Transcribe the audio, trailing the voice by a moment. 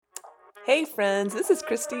Hey friends, this is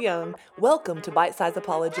Christy Young. Welcome to Bite Size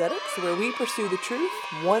Apologetics, where we pursue the truth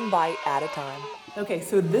one bite at a time. Okay,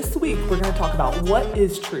 so this week we're going to talk about what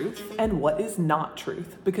is truth and what is not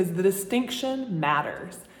truth, because the distinction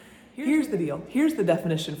matters. Here's the deal. Here's the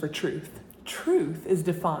definition for truth. Truth is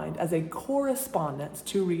defined as a correspondence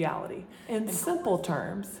to reality. In simple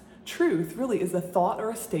terms, truth really is a thought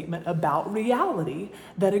or a statement about reality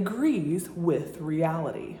that agrees with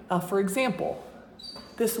reality. For example,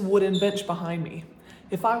 this wooden bench behind me.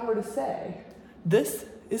 If I were to say, this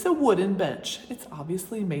is a wooden bench, it's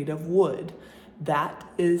obviously made of wood. That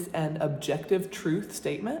is an objective truth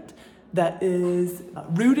statement that is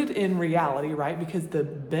rooted in reality, right? Because the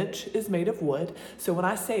bench is made of wood. So when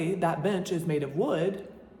I say that bench is made of wood,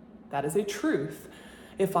 that is a truth.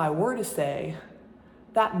 If I were to say,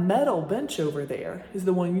 that metal bench over there is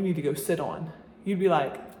the one you need to go sit on, you'd be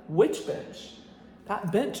like, which bench?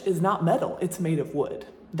 That bench is not metal, it's made of wood.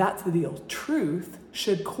 That's the deal. Truth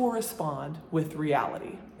should correspond with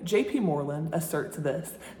reality. J.P. Moreland asserts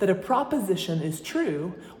this, that a proposition is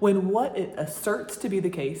true when what it asserts to be the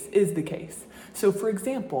case is the case. So for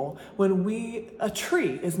example, when a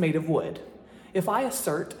tree is made of wood, if I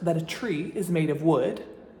assert that a tree is made of wood,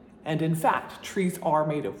 and in fact, trees are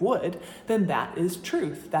made of wood, then that is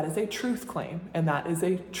truth. That is a truth claim, and that is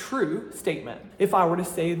a true statement. If I were to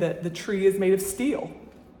say that the tree is made of steel,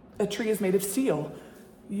 a tree is made of steel,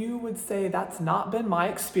 you would say that's not been my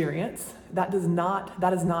experience. That is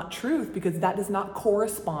not truth, because that does not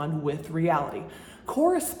correspond with reality.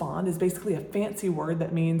 Correspond is basically a fancy word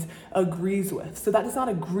that means agrees with. So that does not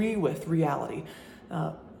agree with reality.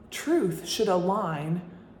 Truth should align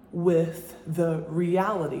with the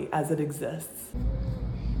reality as it exists.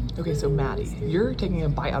 Okay, so Maddie, you're taking a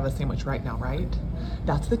bite out of a sandwich right now, right?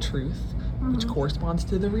 That's the truth, which corresponds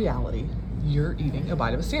to the reality. You're eating a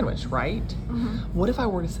bite of a sandwich, right? What if I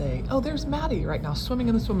were to say, oh, there's Maddie right now swimming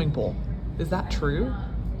in the swimming pool? Is that true?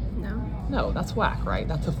 No. No, that's whack, right?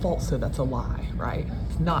 That's a falsehood, that's a lie, right?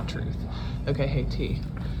 It's not truth. Okay, hey T,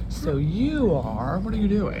 so what are you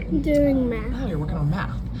doing? Doing math. Oh, you're working on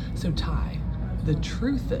math. So Ty, the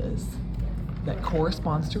truth is that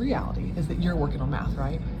corresponds to reality is that you're working on math,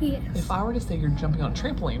 right? Yes. If I were to say you're jumping on a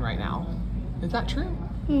trampoline right now, is that true?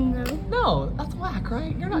 No. No, that's whack,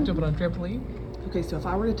 right? You're not jumping on a trampoline. Okay, so if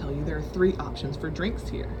I were to tell you there are 3 options for drinks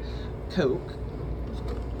here. Coke.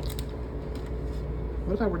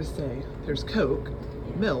 What if I were to say there's Coke,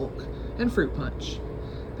 milk, and fruit punch?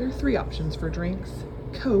 There are 3 options for drinks.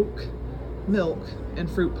 Coke, milk, and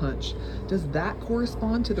fruit punch. Does that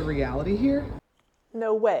correspond to the reality here?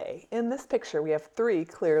 No way. In this picture, we have 3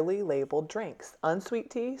 clearly labeled drinks: unsweet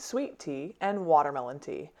tea, sweet tea, and watermelon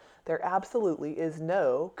tea. There absolutely is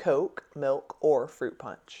no Coke, milk, or fruit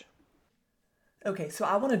punch. Okay, so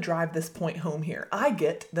I want to drive this point home here. I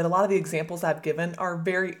get that a lot of the examples I've given are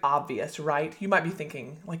very obvious, right? You might be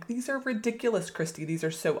thinking, like, these are ridiculous, Christy. These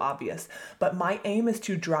are so obvious. But my aim is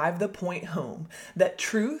to drive the point home that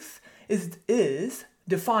truth is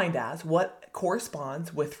defined as what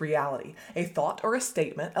corresponds with reality, a thought or a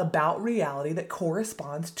statement about reality that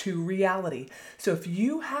corresponds to reality. So if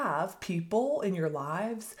you have people in your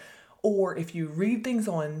lives, or if you read things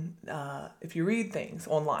online,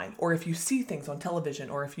 or if you see things on television,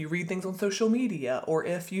 or if you read things on social media, or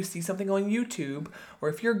if you see something on YouTube, or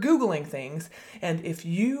if you're Googling things, and if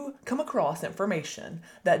you come across information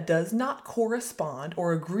that does not correspond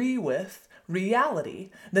or agree with reality,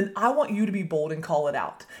 then I want you to be bold and call it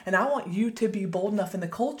out. And I want you to be bold enough in the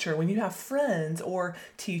culture when you have friends or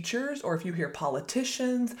teachers, or if you hear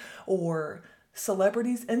politicians or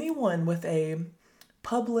celebrities, anyone with a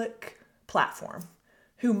public platform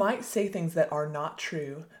who might say things that are not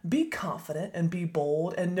true, be confident and be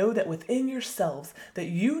bold and know that within yourselves that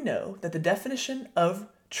you know that the definition of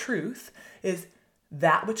truth is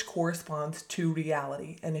that which corresponds to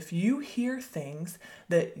reality. And if you hear things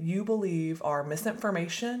that you believe are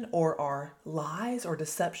misinformation or are lies or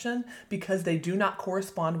deception because they do not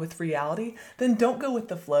correspond with reality, then don't go with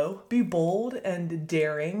the flow. Be bold and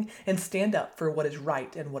daring and stand up for what is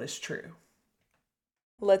right and what is true.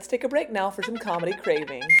 Let's take a break now for some comedy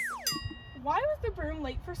cravings. Why was the broom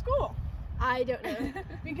late for school? I don't know.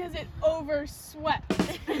 Because it overswept.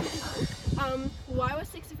 Why was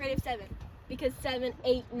 6 afraid of 7? Because 7,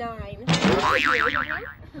 8, 9.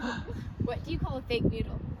 What do you call a fake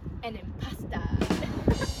noodle? An impasta.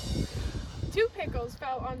 2 pickles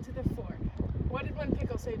fell onto the floor. What did one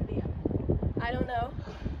pickle say to the other? I don't know.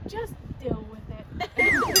 Just deal with it.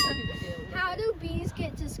 How do bees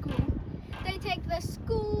get to school? They take the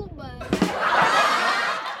school bus.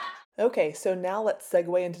 Okay, so now let's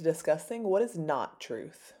segue into discussing what is not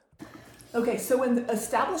truth. Okay, so in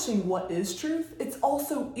establishing what is truth, it's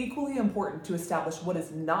also equally important to establish what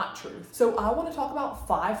is not truth. So I want to talk about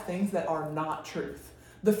 5 things that are not truth.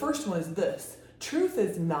 The first one is this: truth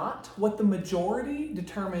is not what the majority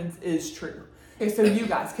determines is true. Okay, so you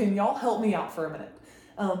guys, can y'all help me out for a minute?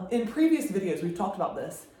 In previous videos, we've talked about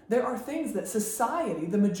this. There are things that society,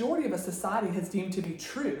 the majority of a society, has deemed to be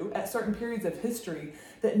true at certain periods of history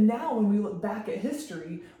that now when we look back at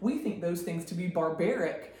history, we think those things to be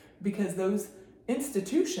barbaric because those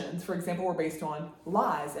institutions, for example, were based on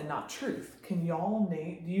lies and not truth. Can y'all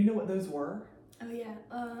name, do you know what those were? Oh yeah,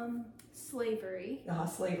 slavery.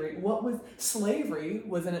 Slavery. Slavery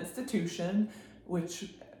was an institution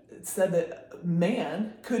which said that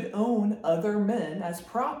man could own other men as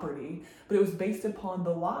property, but it was based upon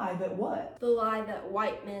the lie that what? The lie that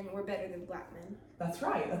white men were better than black men. That's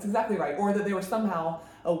right. That's exactly right. Or that they were somehow,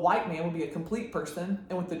 a white man would be a complete person,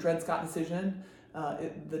 and with the Dred Scott decision,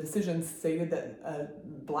 the decision stated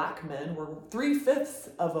that black men were 3/5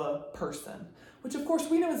 of a person, which of course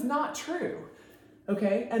we know is not true.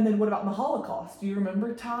 Okay, and then what about the Holocaust? Do you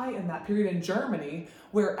remember, Ty, in that period in Germany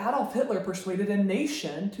where Adolf Hitler persuaded a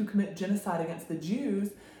nation to commit genocide against the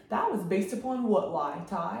Jews? That was based upon what lie,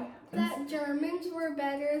 Ty? That Germans were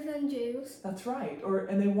better than Jews. That's right.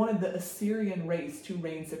 And they wanted the Assyrian race to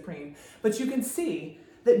reign supreme. But you can see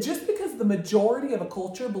that just because the majority of a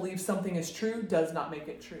culture believes something is true does not make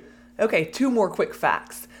it true. Okay, 2 more quick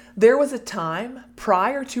facts. There was a time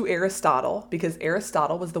prior to Aristotle, because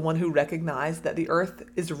Aristotle was the one who recognized that the earth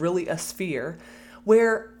is really a sphere,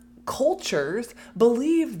 where cultures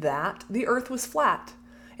believed that the earth was flat.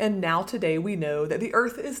 And now today we know that the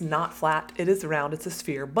earth is not flat, it is round, it's a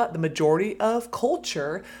sphere, but the majority of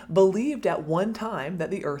culture believed at one time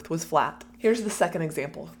that the earth was flat. Here's the second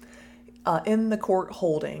example. In the court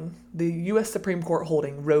holding, the U.S. Supreme Court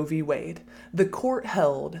holding Roe v. Wade, the court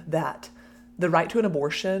held that the right to an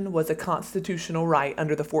abortion was a constitutional right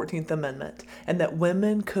under the 14th Amendment, and that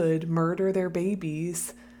women could murder their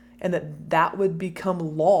babies, and that would become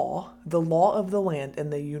law, the law of the land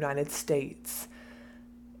in the United States.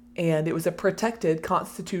 And it was a protected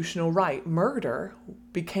constitutional right. Murder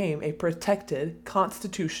became a protected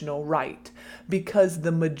constitutional right because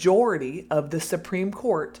the majority of the Supreme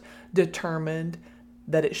Court determined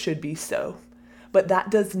that it should be so. But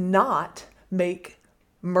that does not make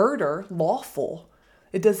murder lawful.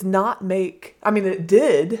 It does not make, it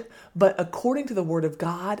did, but according to the Word of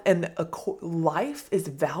God, and life is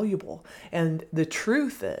valuable. And the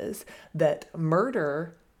truth is that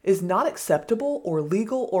murder is not acceptable or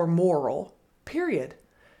legal or moral, period.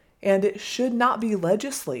 And it should not be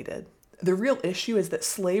legislated. The real issue is that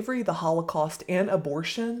slavery, the Holocaust, and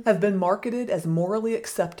abortion have been marketed as morally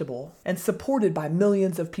acceptable and supported by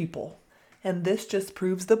millions of people. And this just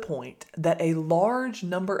proves the point that a large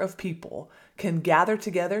number of people can gather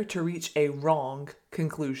together to reach a wrong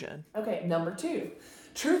conclusion. Okay, number 2.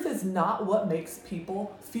 Truth is not what makes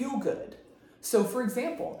people feel good. So, for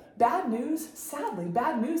example, sadly,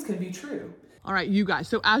 bad news can be true. All right, you guys,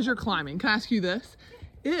 so as you're climbing, can I ask you this?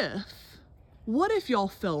 What if y'all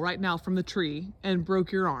fell right now from the tree and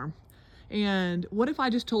broke your arm? And what if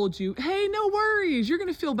I just told you, hey, no worries, you're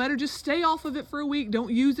gonna feel better, just stay off of it for a week,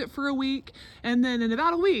 don't use it for a week, and then in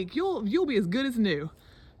about a week, you'll be as good as new.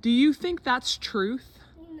 Do you think that's truth?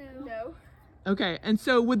 No. Okay, and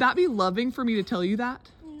so would that be loving for me to tell you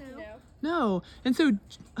that? No. And so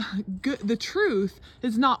the truth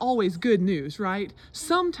is not always good news, right?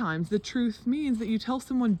 Sometimes the truth means that you tell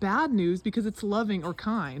someone bad news because it's loving or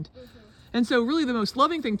kind. And so really the most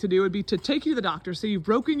loving thing to do would be to take you to the doctor, say you've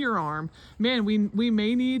broken your arm. Man, we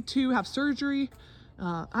may need to have surgery.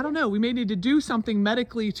 I don't know, we may need to do something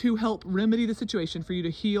medically to help remedy the situation for you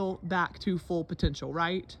to heal back to full potential,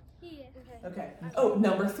 right? Yeah. Okay. Oh,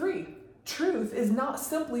 number 3. Truth is not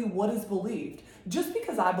simply what is believed. Just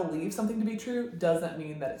because I believe something to be true doesn't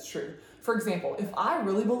mean that it's true. For example, if I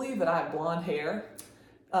really believe that I have blonde hair,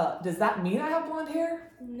 does that mean I have blonde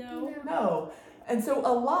hair? No. And so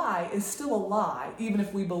a lie is still a lie, even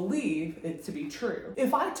if we believe it to be true.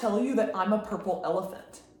 If I tell you that I'm a purple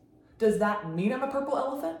elephant, does that mean I'm a purple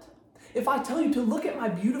elephant? If I tell you to look at my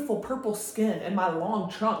beautiful purple skin and my long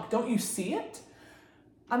trunk, don't you see it?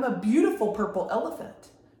 I'm a beautiful purple elephant.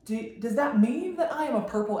 Does that mean that I am a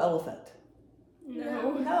purple elephant?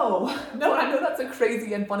 No, I know that's a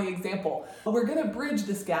crazy and funny example. We're going to bridge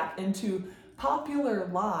this gap into popular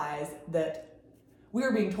lies that we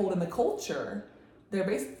are being told in the culture. They're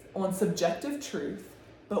based on subjective truth,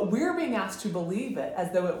 but we're being asked to believe it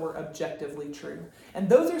as though it were objectively true. And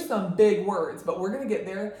those are some big words, but we're going to get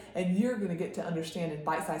there, and you're going to get to understand in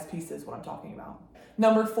bite-sized pieces what I'm talking about.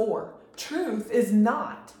 Number 4, truth is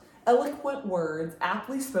not Eloquent words,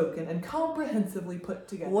 aptly spoken, and comprehensively put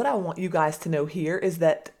together. What I want you guys to know here is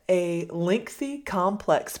that a lengthy,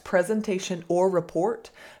 complex presentation or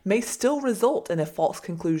report may still result in a false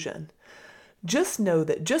conclusion. Just know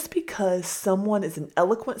that just because someone is an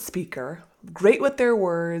eloquent speaker, great with their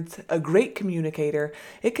words, a great communicator,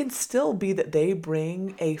 it can still be that they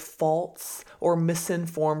bring a false or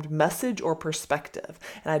misinformed message or perspective.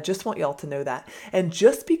 And I just want y'all to know that. And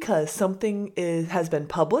just because something has been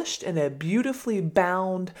published in a beautifully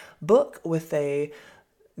bound book with a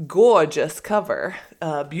gorgeous cover,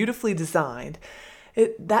 beautifully designed,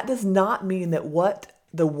 that does not mean that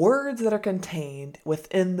the words that are contained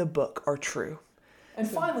within the book are true. And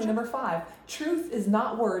finally, number 5, truth is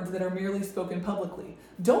not words that are merely spoken publicly.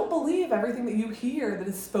 Don't believe everything that you hear that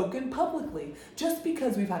is spoken publicly. Just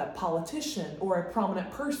because we've had a politician or a prominent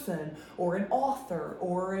person or an author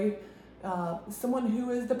or someone who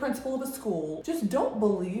is the principal of a school, just don't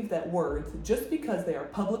believe that words, just because they are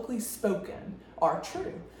publicly spoken, are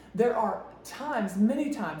true. There are many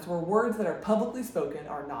times, where words that are publicly spoken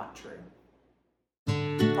are not true.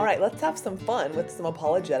 All right, let's have some fun with some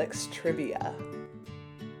apologetics trivia.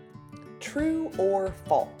 True or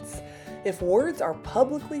false? If words are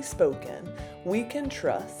publicly spoken, we can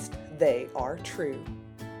trust they are true.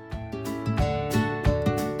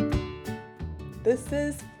 This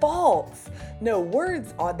is false. No,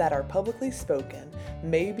 words that are publicly spoken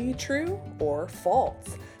may be true or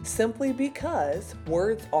false, simply because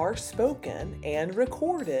words are spoken and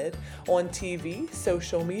recorded on TV,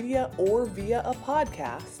 social media, or via a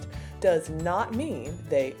podcast does not mean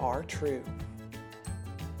they are true.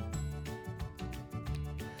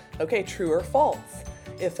 Okay, true or false?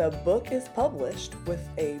 If a book is published with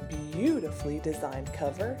a beautifully designed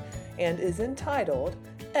cover and is entitled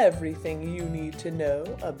Everything You Need to Know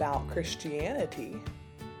About Christianity,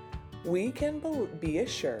 we can be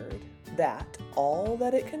assured that all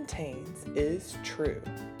that it contains is true.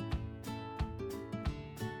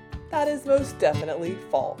 That is most definitely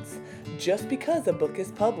false. Just because a book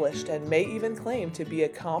is published and may even claim to be a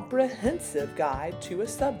comprehensive guide to a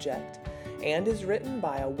subject and is written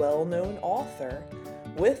by a well-known author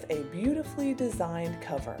with a beautifully designed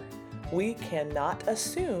cover, we cannot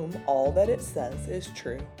assume all that it says is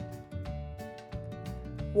true.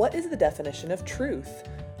 What is the definition of truth?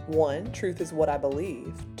 1, truth is what I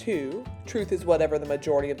believe. 2, truth is whatever the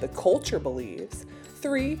majority of the culture believes.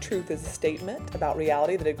 3, truth is a statement about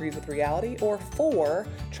reality that agrees with reality. Or 4,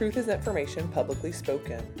 truth is information publicly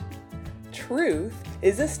spoken. Truth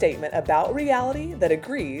is a statement about reality that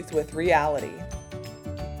agrees with reality.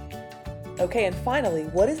 Okay, and finally,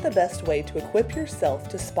 what is the best way to equip yourself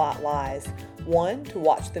to spot lies? 1, to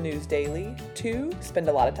watch the news daily. 2, spend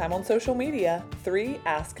a lot of time on social media. 3,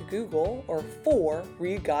 ask Google. Or 4,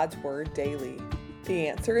 read God's Word daily. The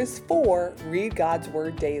answer is 4, read God's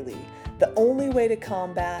Word daily. The only way to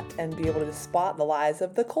combat and be able to spot the lies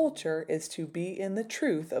of the culture is to be in the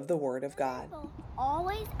truth of the Word of God.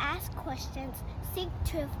 Always ask questions, seek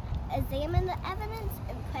truth, examine the evidence,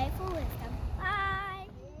 and pray for wisdom. Bye!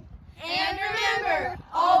 And remember,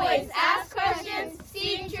 always ask questions,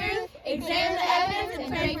 seek truth, examine the evidence,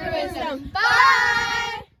 and pray for wisdom.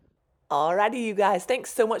 Bye! Alrighty, you guys,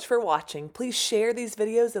 thanks so much for watching. Please share these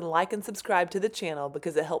videos and like and subscribe to the channel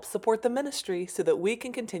because it helps support the ministry so that we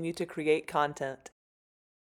can continue to create content.